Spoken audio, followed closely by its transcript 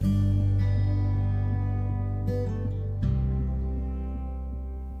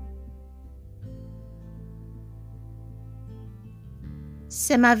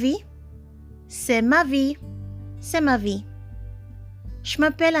C'est ma vie, c'est ma vie, c'est ma vie. Je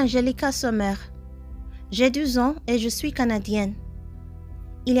m'appelle Angelica Sommer. J'ai 12 ans et je suis canadienne.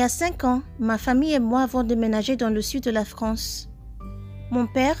 Il y a 5 ans, ma famille et moi avons déménagé dans le sud de la France. Mon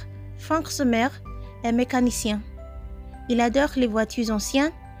père, Frank Sommer, est mécanicien. Il adore les voitures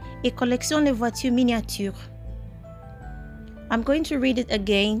anciennes et collectionne les voitures miniatures. I'm going to read it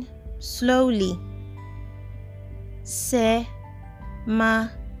again, slowly. C'est ma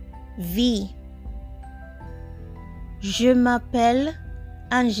vie. Je m'appelle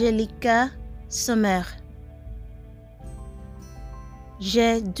Angelica Sommer.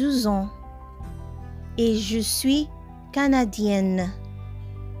 J'ai 12 ans et je suis canadienne.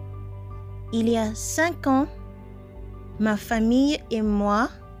 Il y a 5 ans, ma famille et moi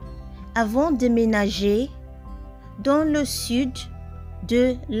avons déménagé dans le sud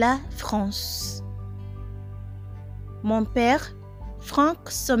de la France. Mon père,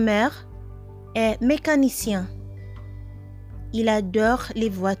 Frank Sommer, est mécanicien. Il adore les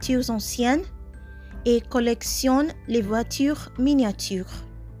voitures anciennes et collectionne les voitures miniatures.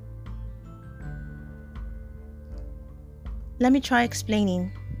 Let me try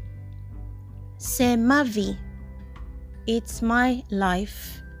explaining. C'est ma vie. It's my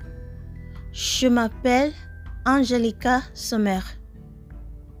life. Je m'appelle Angelica Sommer.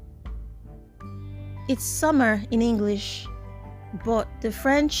 It's summer in English, but the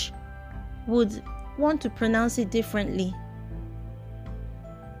French would want to pronounce it differently.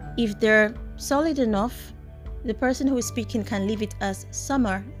 If they're solid enough, the person who is speaking can leave it as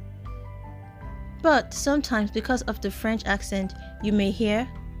summer. But sometimes, because of the French accent, you may hear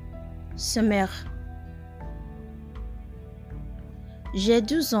Sommer. J'ai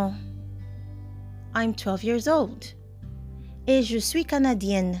 12 ans. I'm 12 years old. Et je suis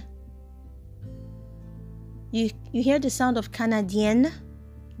canadienne. You hear the sound of canadienne?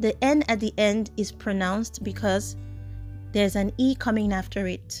 The N at the end is pronounced because there's an E coming after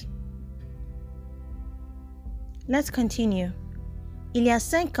it. Let's continue. Il y a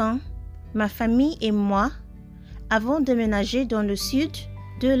 5 ans, ma famille et moi avons déménagé dans le sud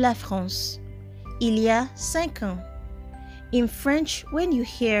de la France. Il y a 5 ans. In French, when you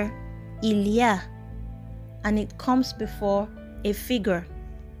hear il y a and it comes before a figure,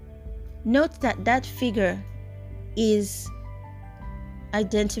 note that that figure is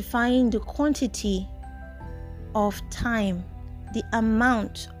identifying the quantity of time, the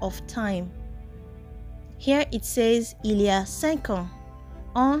amount of time. Here it says il y a 5 ans,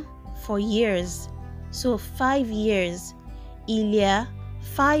 en for years, so 5 years. Il y a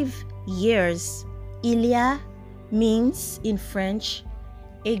 5 years. Il y a means in French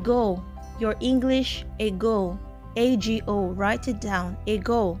ago. Your English ago, ago, write it down,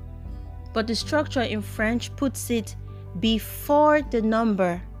 ago. But the structure in French puts it before the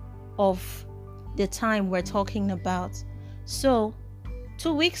number of the time we're talking about. So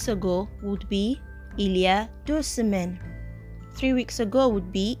 2 weeks ago would be il y a 2 semaines. 3 weeks ago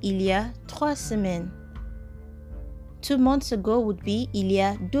would be il y a 3 semaines. 2 months ago would be il y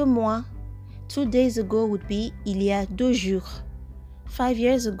a 2 mois. 2 days ago would be il y a 2 jours. 5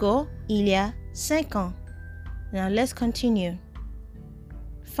 years ago, il y a 5 ans. Now let's continue.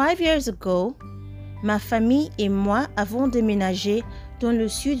 5 years ago, ma famille et moi avons déménagé dans le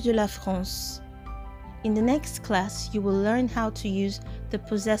sud de la France. In the next class, you will learn how to use the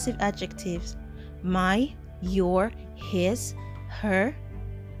possessive adjectives my, your, his, her,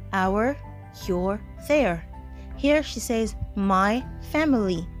 our, your, their. Here she says my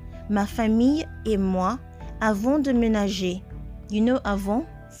family. Ma famille et moi avons déménagé. You know avons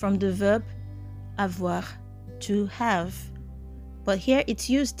from the verb avoir, to have. But here it's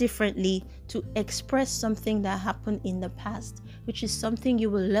used differently to express something that happened in the past, which is something you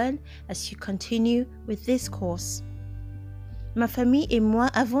will learn as you continue with this course. Ma famille et moi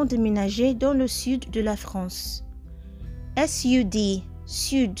avons déménagé dans le sud de la France. SUD,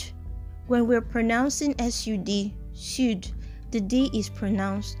 sud. When we're pronouncing SUD, sud, the D is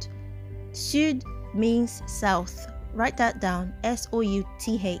pronounced. Sud means south. Write that down,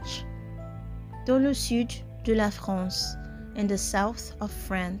 S-O-U-T-H. Dans le sud de la France, in the south of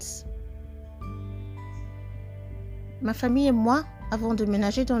France. Ma famille et moi avons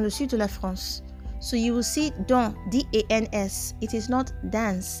déménagé dans le sud de la France. So you will see dans, D-A-N-S. It is not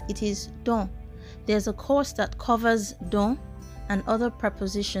dance, it is dans. There's a course that covers dans and other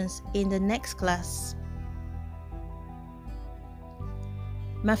prepositions in the next class.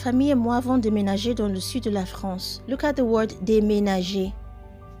 Ma famille et moi avons déménagé dans le sud de la France. Look at the word déménager.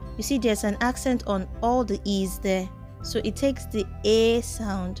 You see there's an accent on all the E's there. So it takes the A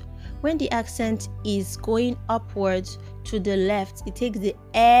sound. When the accent is going upwards to the left, it takes the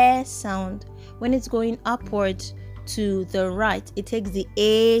A sound. When it's going upwards to the right, it takes the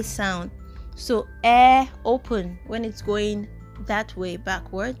A sound. So A open when it's going that way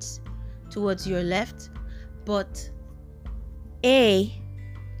backwards towards your left, but A,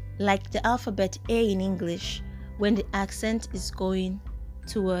 like the alphabet A in English, when the accent is going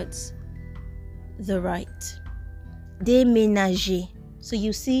towards the right. Déménager. So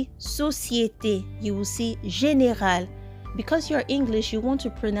you see société, you will see général. Because you're English, you want to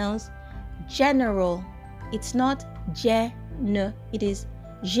pronounce general. It's not ne, it is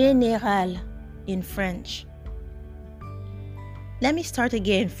général in French. Let me start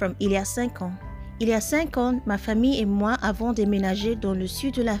again from il y a 5 ans. Il y a 5 ans, ma famille et moi avons déménagé dans le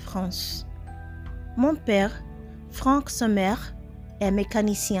sud de la France. Mon père, Frank Sommer, est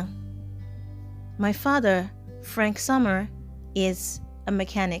mécanicien. My father, Frank Sommer, is a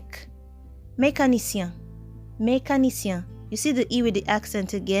mechanic. Mécanicien. Mécanicien. You see the E with the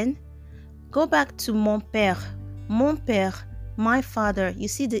accent again? Go back to mon père. Mon père, my father. You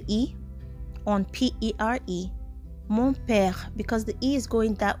see the E on P-E-R-E. Mon père. Because the E is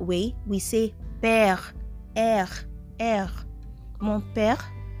going that way, we say père. R. R. Mon père,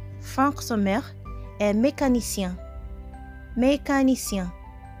 Frank Sommer, est mécanicien. Mécanicien.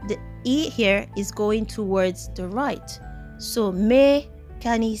 The E here is going towards the right. So,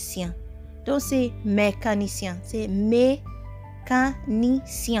 mécanicien. Don't say mécanicien. Say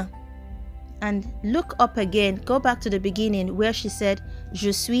mécanicien. And look up again. Go back to the beginning where she said,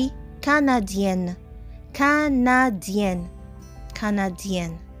 je suis canadienne. Canadienne.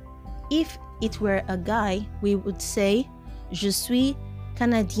 Canadienne. If it were a guy, we would say, je suis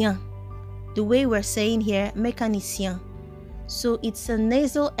canadien. The way we're saying here, mécanicien. So it's a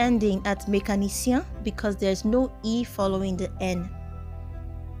nasal ending at mécanicien because there's no E following the N.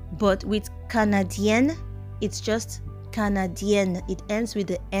 But with canadienne, it's just canadienne. It ends with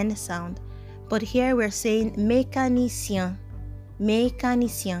the N sound. But here we're saying mécanicien.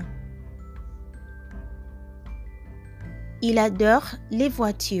 Mécanicien. Il adore les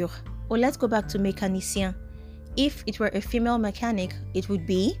voitures. Oh, let's go back to mécanicien. If it were a female mechanic, it would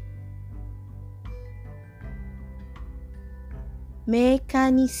be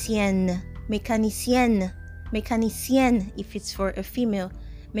mécanicienne. Mécanicienne. Mécanicienne if it's for a female.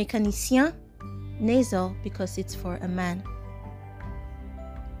 Mécanicien, nasal because it's for a man.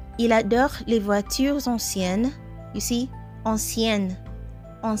 Il adore les voitures anciennes. You see, ancienne.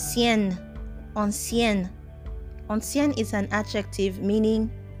 Ancienne. Ancienne. Ancienne is an adjective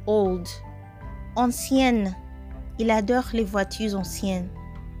meaning old. Ancienne. Il adore les voitures anciennes.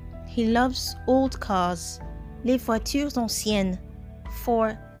 He loves old cars. Les voitures anciennes.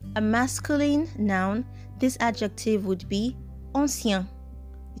 For a masculine noun, this adjective would be ancien.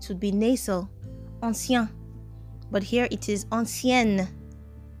 It would be nasal. Ancien. But here it is ancienne.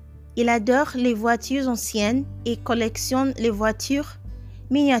 Il adore les voitures anciennes et collectionne les voitures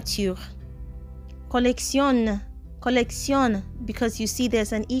miniatures. Collectionne. Collectionne, because you see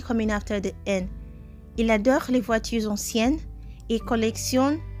there's an E coming after the N. Il adore les voitures anciennes et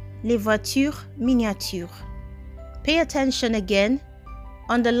collectionne les voitures miniatures. Pay attention again.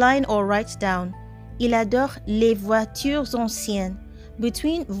 Underline or write down. Il adore les voitures anciennes.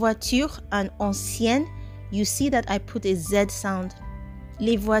 Between voiture and ancienne, you see that I put a Z sound.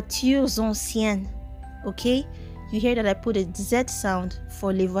 Les voitures anciennes. Okay? You hear that I put a Z sound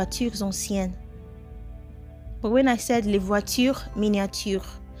for les voitures anciennes. But when I said les voitures miniatures,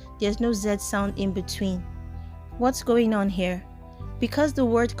 there's no Z sound in between. What's going on here? Because the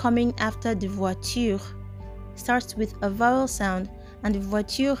word coming after the voiture starts with a vowel sound and the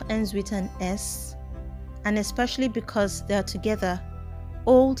voiture ends with an S, and especially because they're together,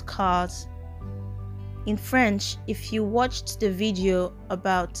 old cars. In French, if you watched the video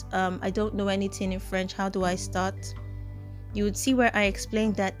about I don't know anything in French, how do I start? You would see where I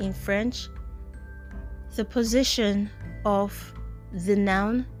explained that in French, the position of the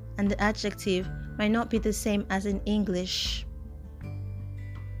noun and the adjective might not be the same as in English.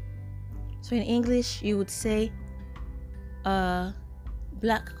 So in English, you would say a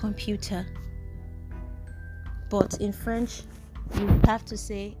black computer. But in French, you have to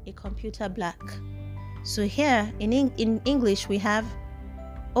say a computer black. So here in English, we have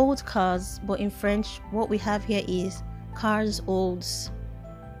old cars, but in French, what we have here is cars olds.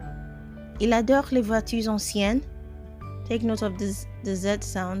 Il adore les voitures anciennes. Take note of this, the Z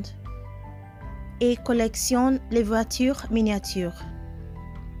sound. Et collectionne les voitures miniatures.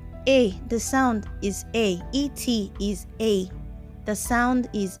 A, the sound is A. E-T is A. The sound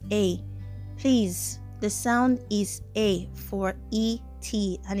is A. Please, the sound is A for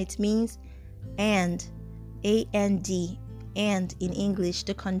E-T, and it means and. A-N-D. And in English,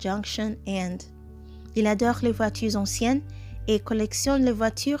 the conjunction and. Il adore les voitures anciennes et collectionne les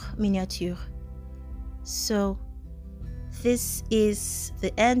voitures miniatures. So, this is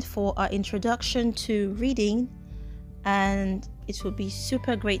the end for our introduction to reading, and it will be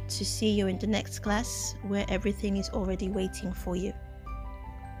super great to see you in the next class where everything is already waiting for you.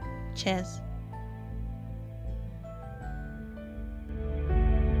 Cheers.